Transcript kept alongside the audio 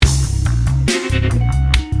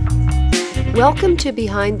Welcome to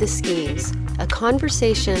Behind the Schemes, a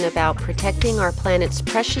conversation about protecting our planet's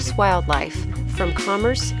precious wildlife from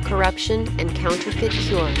commerce, corruption, and counterfeit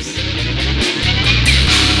cures.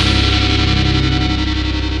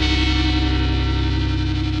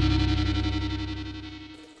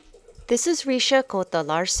 This is Risha Kota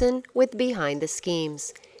Larson with Behind the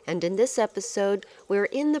Schemes, and in this episode, we're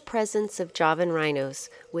in the presence of Javan rhinos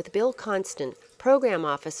with Bill Constant, Program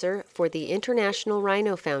Officer for the International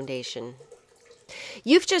Rhino Foundation.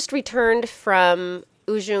 You've just returned from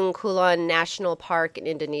Ujung Kulon National Park in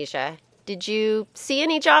Indonesia. Did you see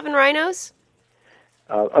any Javan rhinos?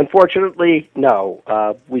 Unfortunately, no.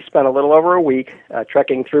 We spent a little over a week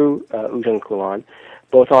trekking through Ujung Kulon,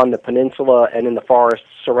 both on the peninsula and in the forests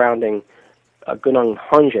surrounding Gunung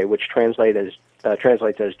Honje, which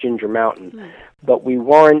translates as Ginger Mountain. But we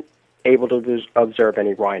weren't able to observe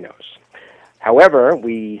any rhinos. However,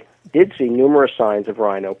 we did see numerous signs of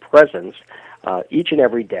rhino presence each and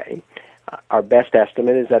every day. Our best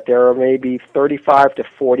estimate is that there are maybe 35 to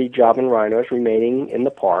 40 Javan rhinos remaining in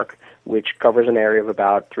the park, which covers an area of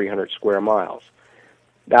about 300 square miles.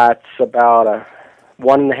 That's about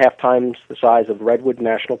 1.5 times the size of Redwood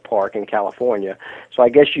National Park in California. So I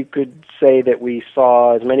guess you could say that we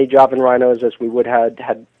saw as many Javan rhinos as we would have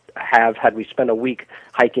had we spent a week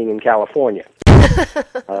hiking in California.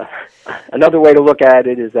 Another way to look at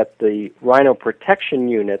it is that the rhino protection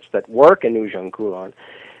units that work in Ujung Kulon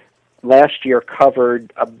last year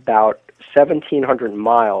covered about 1,700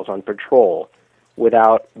 miles on patrol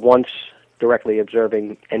without once directly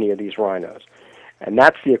observing any of these rhinos. And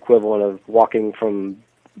that's the equivalent of walking from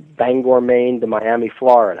Bangor, Maine to Miami,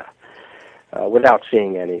 Florida, without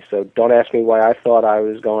seeing any. So don't ask me why I thought I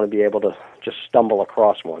was going to be able to just stumble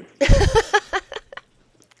across one.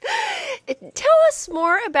 Tell us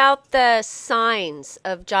more about the signs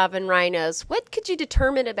of Javan rhinos. What could you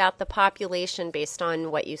determine about the population based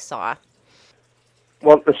on what you saw?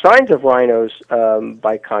 Well, the signs of rhinos,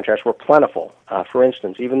 by contrast, were plentiful. For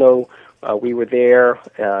instance, even though we were there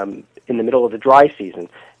in the middle of the dry season,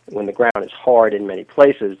 when the ground is hard in many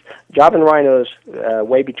places, Javan rhinos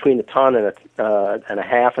weigh between a ton and a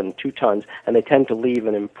half and 2 tons, and they tend to leave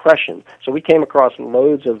an impression. So we came across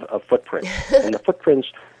loads of footprints, and the footprints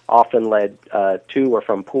often led to or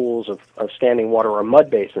from pools of standing water or mud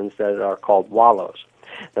basins that are called wallows.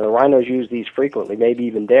 Now, the rhinos use these frequently, maybe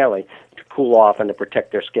even daily, to cool off and to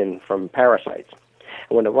protect their skin from parasites.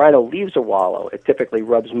 And when a rhino leaves a wallow, it typically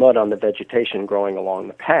rubs mud on the vegetation growing along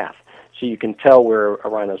the path. So you can tell where a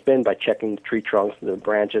rhino's been by checking the tree trunks, the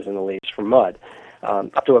branches, and the leaves for mud,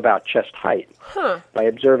 up to about chest height. By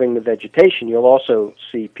observing the vegetation, you'll also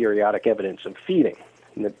see periodic evidence of feeding.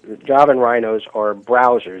 And the Javan rhinos are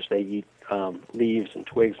browsers. They eat leaves and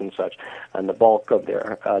twigs and such, and the bulk of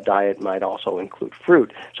their diet might also include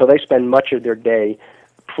fruit. So they spend much of their day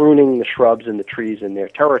pruning the shrubs and the trees in their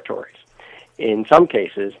territories. In some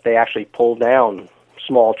cases, they actually pull down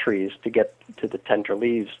small trees to get to the tender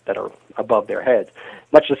leaves that are above their heads,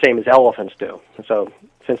 much the same as elephants do. So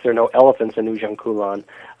since there are no elephants in Ujung Kulon,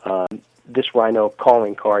 this rhino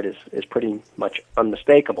calling card is pretty much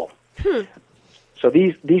unmistakable. So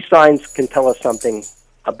these signs can tell us something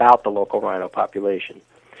about the local rhino population.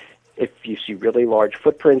 If you see really large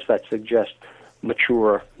footprints, that suggest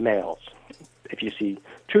mature males. If you see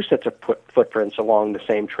 2 sets of footprints along the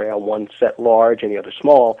same trail, one set large and the other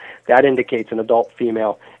small, that indicates an adult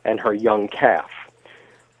female and her young calf.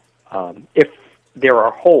 If there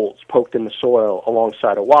are holes poked in the soil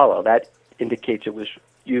alongside a wallow, that indicates it was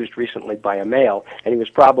used recently by a male, and he was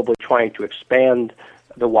probably trying to expand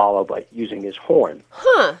the wallow by using his horn.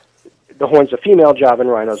 The horns of female Javan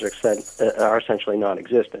rhinos are essentially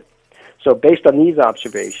non-existent. So based on these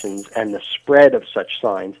observations and the spread of such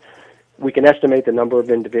signs, we can estimate the number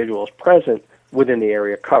of individuals present within the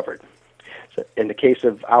area covered. So in the case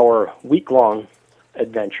of our week-long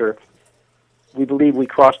adventure, we believe we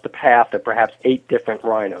crossed the path of perhaps 8 different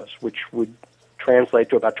rhinos, which would translate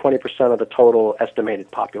to about 20% of the total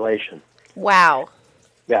estimated population. Wow.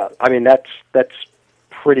 Yeah, I mean, that's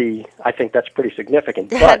pretty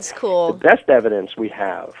significant. That's cool. The best evidence we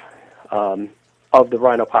have of the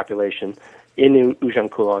rhino population in Ujung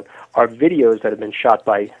Kulon are videos that have been shot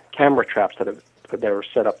by camera traps that are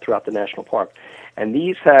set up throughout the national park. And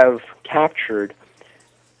these have captured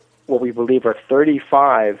what we believe are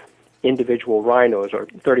 35 individual rhinos, or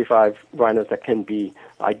 35 rhinos that can be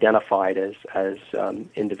identified as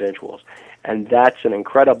individuals. And that's an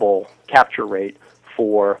incredible capture rate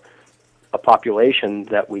for a population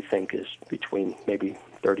that we think is between maybe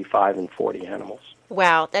 35 and 40 animals.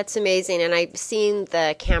 Wow, that's amazing. And I've seen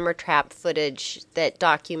the camera trap footage that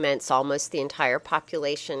documents almost the entire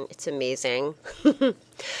population. It's amazing.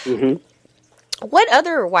 Hmm. What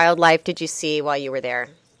other wildlife did you see while you were there?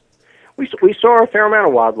 We saw a fair amount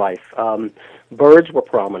of wildlife. Birds were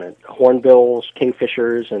prominent: hornbills,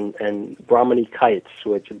 kingfishers, and Brahminy kites,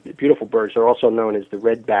 which are beautiful birds. They're also known as the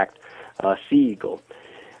red-backed sea eagle.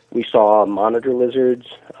 We saw monitor lizards,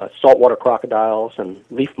 saltwater crocodiles, and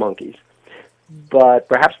leaf monkeys. But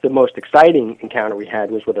perhaps the most exciting encounter we had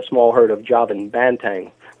was with a small herd of Javan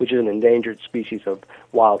bantang, which is an endangered species of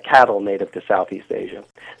wild cattle native to Southeast Asia.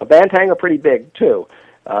 Now, bantang are pretty big, too.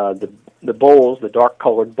 The bulls, the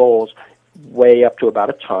dark-colored bulls, weigh up to about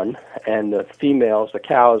a ton, and the females, the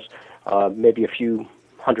cows, maybe a few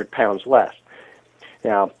 100 pounds less.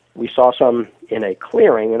 Now, we saw some in a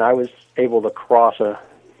clearing, and I was able to cross a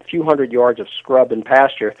few hundred yards of scrub and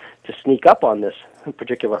pasture to sneak up on this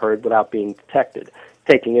particular herd without being detected,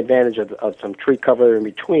 taking advantage of some tree cover in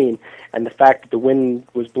between, and the fact that the wind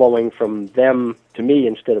was blowing from them to me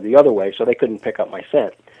instead of the other way, so they couldn't pick up my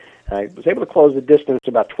scent. I was able to close the distance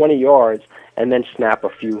to about 20 yards and then snap a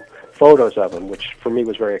few photos of them, which for me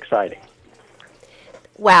was very exciting.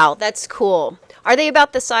 Wow, that's cool. Are they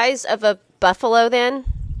about the size of a buffalo then?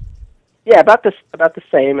 Yeah, about the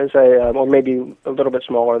same as or maybe a little bit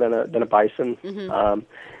smaller than a bison. Mm-hmm.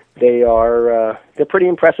 They're pretty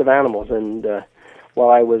impressive animals, and while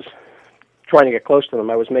I was trying to get close to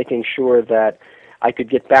them, I was making sure that I could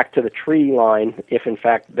get back to the tree line if, in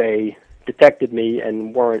fact, they detected me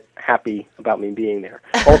and weren't happy about me being there.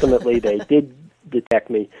 Ultimately, they did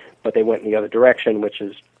detect me, but they went in the other direction, which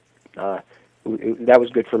is that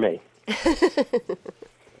was good for me.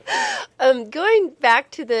 Going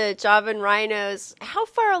back to the Javan rhinos, how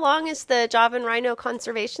far along is the Javan Rhino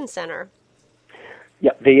Conservation Center?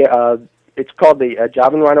 Yeah, it's called the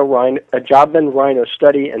Javan Rhino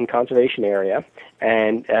Study and Conservation Area,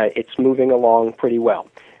 and it's moving along pretty well.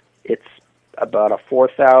 It's about a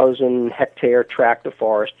 4,000 hectare tract of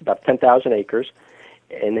forest, about 10,000 acres,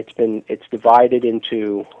 and it's divided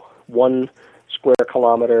into 1 square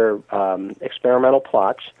kilometer experimental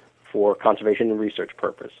plots for conservation and research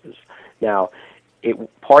purposes. Now,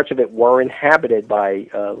 parts of it were inhabited by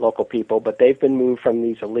local people, but they've been moved from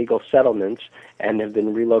these illegal settlements and have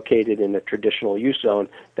been relocated in a traditional use zone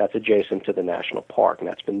that's adjacent to the national park, and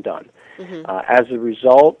that's been done. Mm-hmm. As a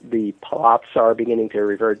result, the plots are beginning to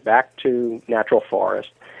revert back to natural forest,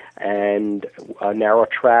 and a narrow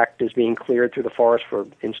tract is being cleared through the forest for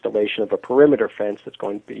installation of a perimeter fence that's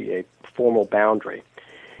going to be a formal boundary.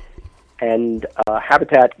 And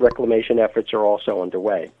habitat reclamation efforts are also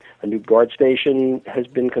underway. A new guard station has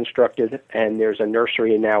been constructed, and there's a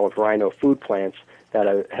nursery now of rhino food plants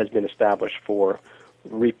that has been established for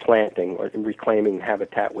replanting or reclaiming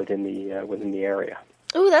habitat within the area.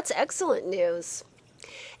 Oh, that's excellent news.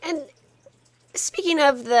 And speaking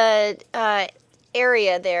of the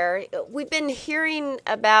area there, we've been hearing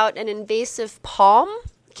about an invasive palm.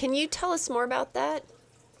 Can you tell us more about that?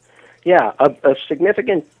 Yeah, a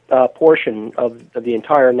significant portion of the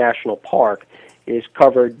entire national park is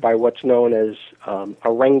covered by what's known as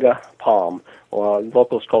Arenga palm, or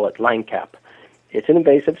locals call it linecap. It's an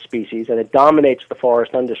invasive species, and it dominates the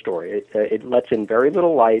forest understory. It lets in very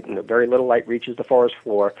little light, and very little light reaches the forest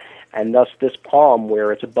floor, and thus this palm,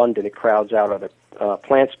 where it's abundant, it crowds out other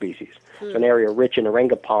plant species. So an area rich in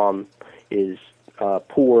Arenga palm is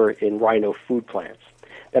poor in rhino food plants.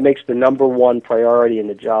 That makes the number one priority in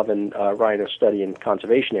the Javan Rhino Study and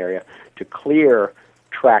Conservation Area to clear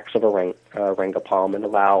tracts of Arenga palm and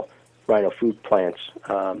allow rhino food plants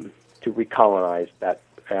to recolonize that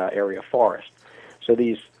area of forest. So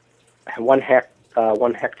these 1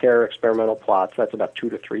 hectare experimental plots, that's about 2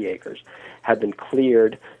 to 3 acres, have been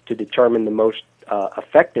cleared to determine the most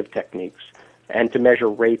effective techniques and to measure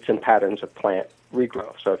rates and patterns of plant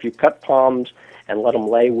regrowth. So if you cut palms and let them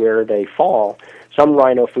lay where they fall, some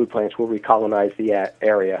rhino food plants will recolonize the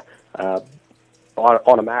area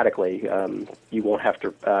automatically. You won't have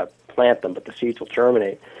to plant them, but the seeds will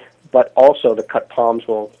germinate. But also the cut palms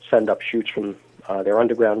will send up shoots from their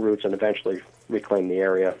underground roots and eventually reclaim the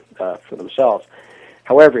area for themselves.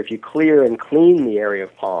 However, if you clear and clean the area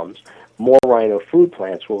of palms, more rhino food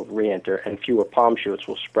plants will re-enter and fewer palm shoots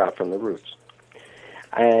will sprout from the roots.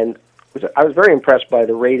 And I was very impressed by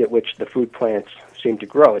the rate at which the food plants seem to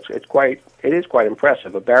grow. It is quite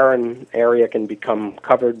impressive. A barren area can become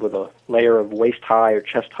covered with a layer of waist-high or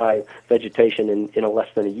chest-high vegetation in less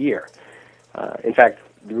than a year. In fact,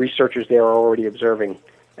 the researchers there are already observing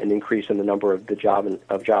an increase in the number of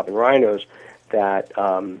Javan rhinos that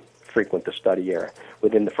frequent the study area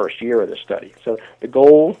within the first year of the study. So the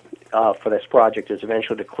goal for this project is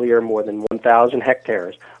eventually to clear more than 1,000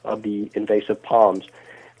 hectares of the invasive palms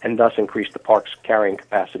and thus increase the park's carrying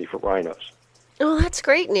capacity for rhinos. Oh, that's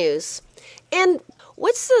great news. And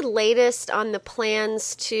what's the latest on the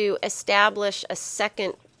plans to establish a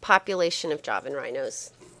second population of Javan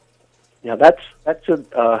rhinos? Yeah, that's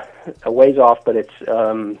a ways off, but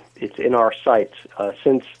it's in our sights.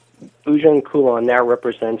 Since Ujung Kulon now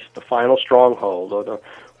represents the final stronghold or the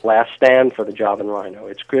last stand for the Javan rhino,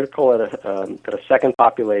 it's critical that a second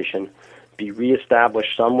population be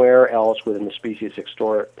reestablished somewhere else within the species'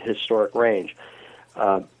 historic range,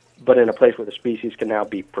 but in a place where the species can now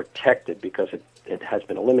be protected because it has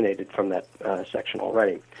been eliminated from that section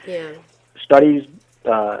already. Yeah.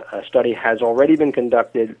 A study has already been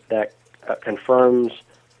conducted that confirms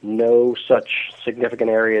no such significant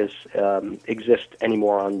areas exist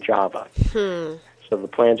anymore on Java. So the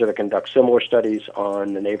plans are to conduct similar studies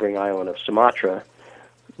on the neighboring island of Sumatra,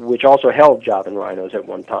 which also held Javan rhinos at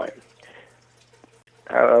one time.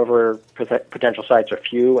 However, potential sites are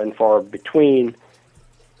few and far between,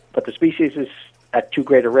 but the species is at too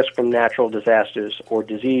great a risk from natural disasters or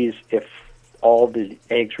disease if all the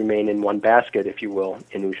eggs remain in one basket, if you will,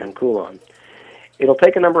 in Ujung Kulon. It'll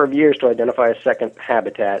take a number of years to identify a second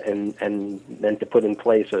habitat and then to put in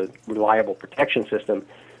place a reliable protection system,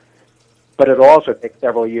 but it'll also take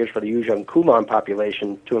several years for the Ujung Kulon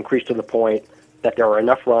population to increase to the point that there are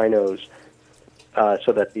enough rhinos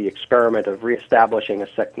so that the experiment of reestablishing a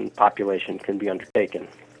second population can be undertaken.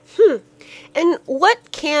 And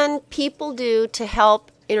what can people do to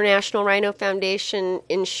help International Rhino Foundation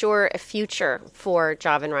ensure a future for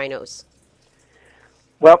Javan rhinos?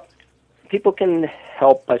 Well, people can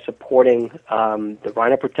help by supporting the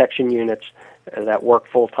rhino protection units that work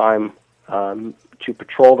full-time to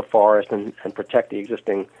patrol the forest and protect the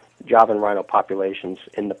existing Javan rhino populations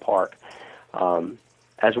in the park,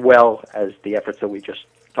 as well as the efforts that we just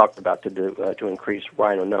talked about to increase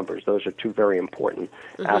rhino numbers. Those are two very important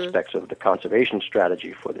aspects of the conservation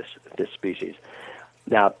strategy for this species.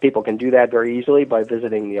 Now, people can do that very easily by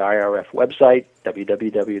visiting the IRF website,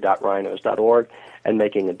 www.rhinos.org, and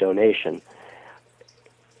making a donation.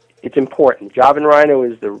 It's important. Javan rhino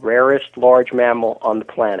is the rarest large mammal on the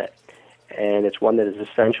planet, and it's one that has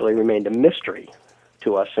essentially remained a mystery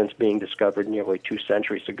to us since being discovered nearly 2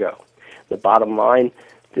 centuries ago. The bottom line,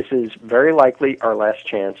 this is very likely our last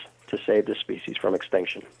chance to save this species from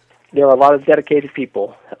extinction. There are a lot of dedicated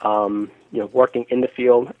people, working in the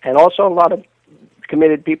field, and also a lot of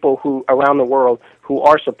committed people who around the world who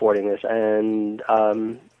are supporting this, and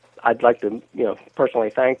I'd like to,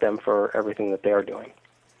 personally thank them for everything that they are doing.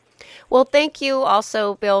 Well, thank you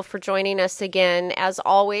also, Bill, for joining us again. As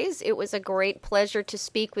always, it was a great pleasure to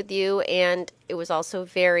speak with you, and it was also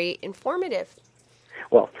very informative.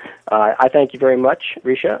 Well, I thank you very much,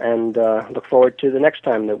 Risha, and look forward to the next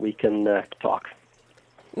time that we can talk.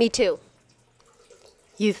 Me too.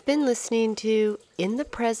 You've been listening to In the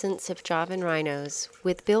Presence of Javan Rhinos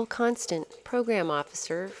with Bill Constant, Program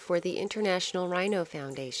Officer for the International Rhino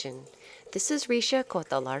Foundation. This is Risha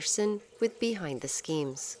Kota Larson with Behind the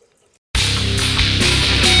Schemes.